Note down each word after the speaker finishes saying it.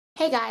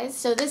Hey guys,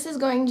 so this is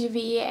going to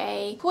be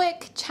a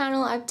quick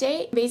channel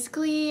update.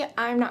 Basically,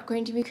 I'm not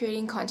going to be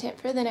creating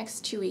content for the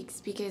next 2 weeks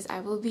because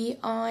I will be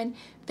on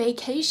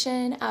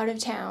vacation out of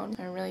town.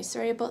 I'm really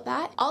sorry about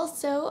that.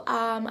 Also,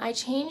 I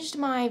changed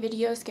my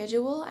video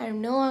schedule.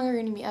 I'm no longer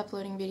going to be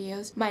uploading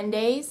videos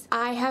Mondays.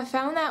 I have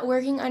found that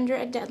working under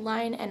a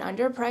deadline and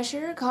under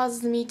pressure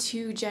causes me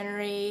to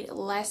generate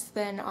less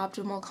than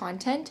optimal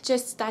content.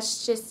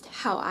 That's just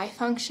how I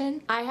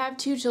function. I have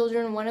 2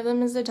 children. One of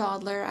them is a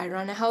toddler. I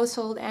run a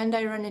household and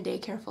I run a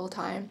daycare full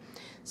time.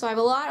 So I have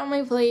a lot on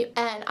my plate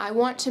and I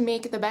want to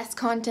make the best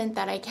content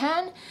that I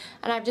can,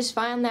 and I've just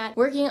found that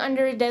working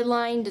under a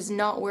deadline does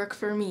not work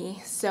for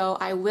me. So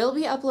I will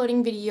be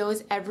uploading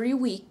videos every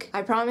week,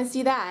 I promise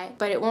you that,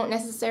 but it won't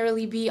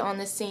necessarily be on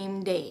the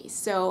same day.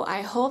 So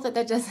I hope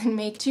that doesn't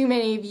make too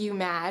many of you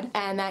mad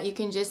and that you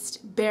can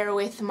just bear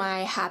with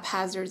my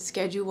haphazard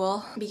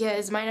schedule,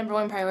 because my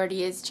 #1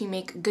 priority is to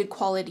make good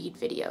quality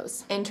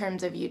videos in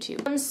terms of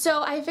YouTube.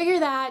 So I figure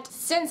that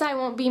since I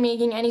won't be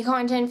making any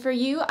content for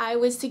you, I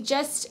would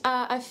suggest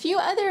a few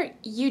other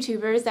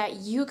YouTubers that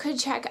you could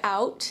check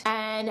out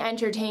and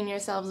entertain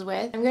yourselves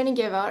with. I'm going to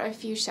give out a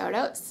few shout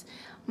outs.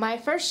 My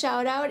first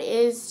shout out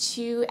is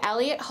to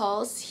Elliot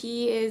Hulse.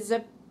 He is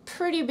a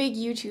pretty big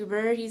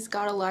YouTuber. He's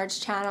got a large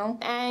channel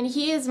and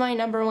he is my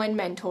 #1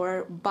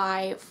 mentor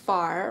by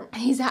far.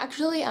 He's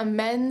actually a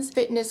men's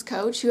fitness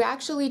coach who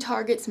actually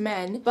targets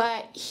men,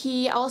 but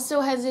he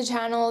also has a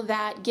channel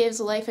that gives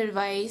life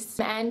advice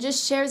and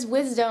just shares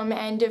wisdom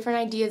and different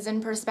ideas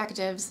and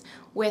perspectives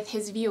with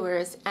his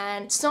viewers.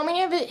 And so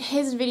many of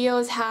his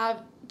videos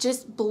have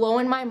just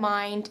blown my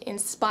mind,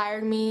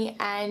 inspired me,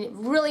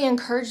 and really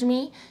encouraged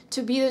me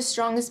to be the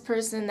strongest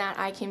person that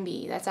I can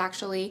be. That's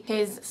actually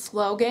his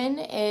slogan,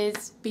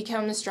 is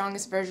become the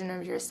strongest version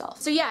of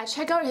yourself. So yeah,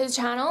 check out his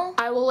channel.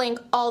 I will link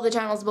all the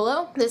channels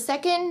below. The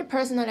second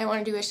person that I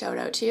want to do a shout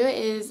out to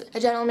is a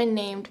gentleman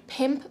named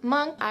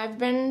Pimpmunk. I've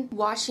been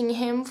watching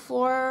him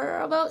for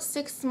about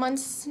 6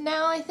 months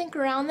now, I think,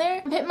 around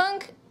there.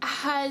 Pimpmunk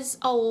has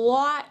a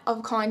lot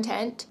of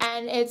content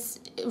and it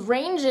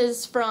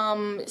ranges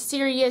from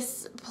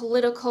serious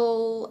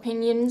political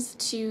opinions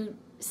to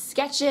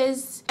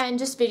sketches and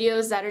just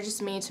videos that are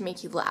just made to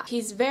make you laugh.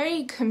 He's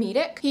very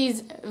comedic,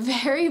 he's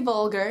very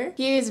vulgar,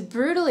 he is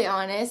brutally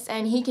honest,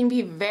 and he can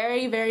be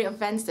very, very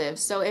offensive.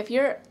 So if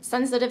you're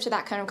sensitive to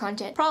that kind of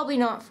content, probably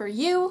not for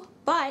you.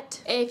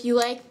 But if you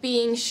like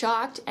being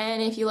shocked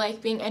and if you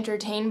like being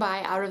entertained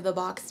by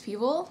out-of-the-box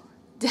people,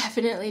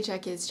 definitely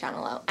check his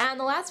channel out. And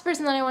the last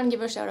person that I want to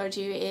give a shout out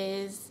to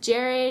is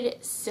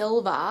Jared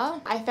Silva.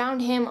 I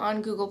found him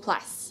on Google+,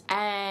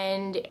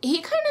 and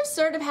he kind of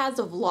sort of has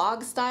a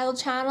vlog style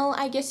channel,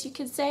 I guess you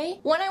could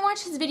say. When I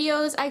watch his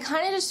videos, I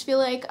kind of just feel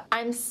like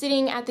I'm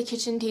sitting at the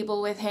kitchen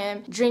table with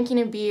him, drinking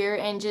a beer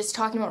and just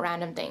talking about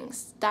random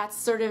things. That's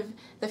sort of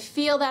the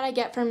feel that I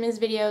get from his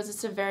videos.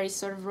 It's a very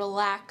sort of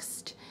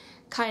relaxed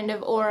kind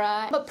of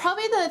aura. But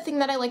probably the thing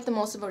that I like the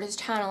most about his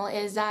channel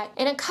is that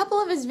in a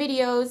couple of his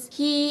videos,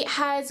 he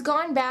has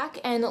gone back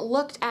and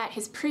looked at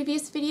his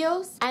previous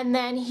videos, and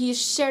then he's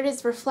shared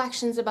his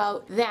reflections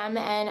about them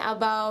and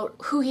about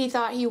who he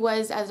thought he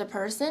was as a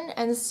person.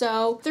 And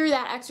so through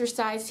that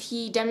exercise,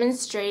 he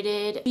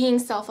demonstrated being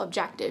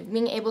self-objective,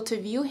 being able to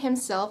view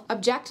himself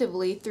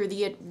objectively through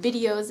the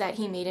videos that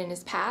he made in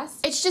his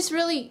past. It's just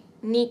really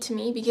neat to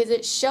me because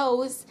it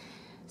shows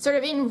sort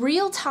of in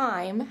real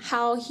time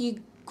how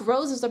he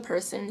grows as a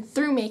person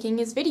through making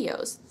his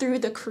videos, through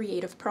the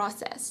creative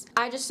process.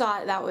 I just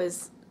thought that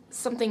was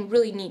something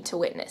really neat to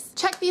witness.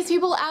 Check these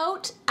people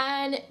out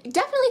and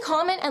definitely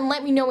comment and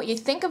let me know what you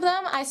think of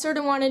them. I sort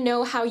of want to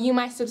know how you,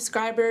 my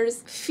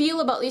subscribers,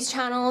 feel about these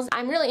channels.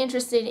 I'm really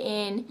interested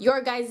in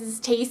your guys'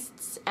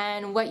 tastes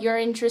and what you're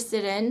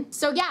interested in.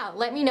 So yeah,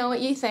 let me know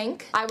what you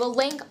think. I will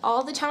link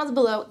all the channels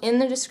below in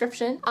the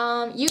description.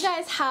 You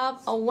guys have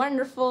a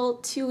wonderful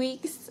 2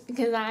 weeks,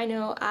 because I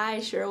know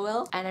I sure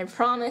will, and I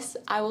promise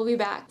I will be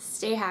back.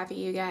 Stay happy,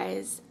 you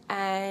guys,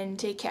 and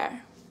take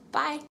care.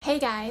 Bye! Hey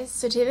guys,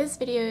 so today's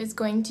video is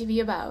going to be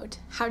about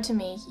how to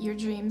make your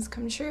dreams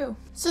come true.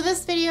 So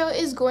this video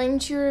is going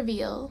to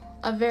reveal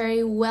a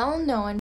very well-known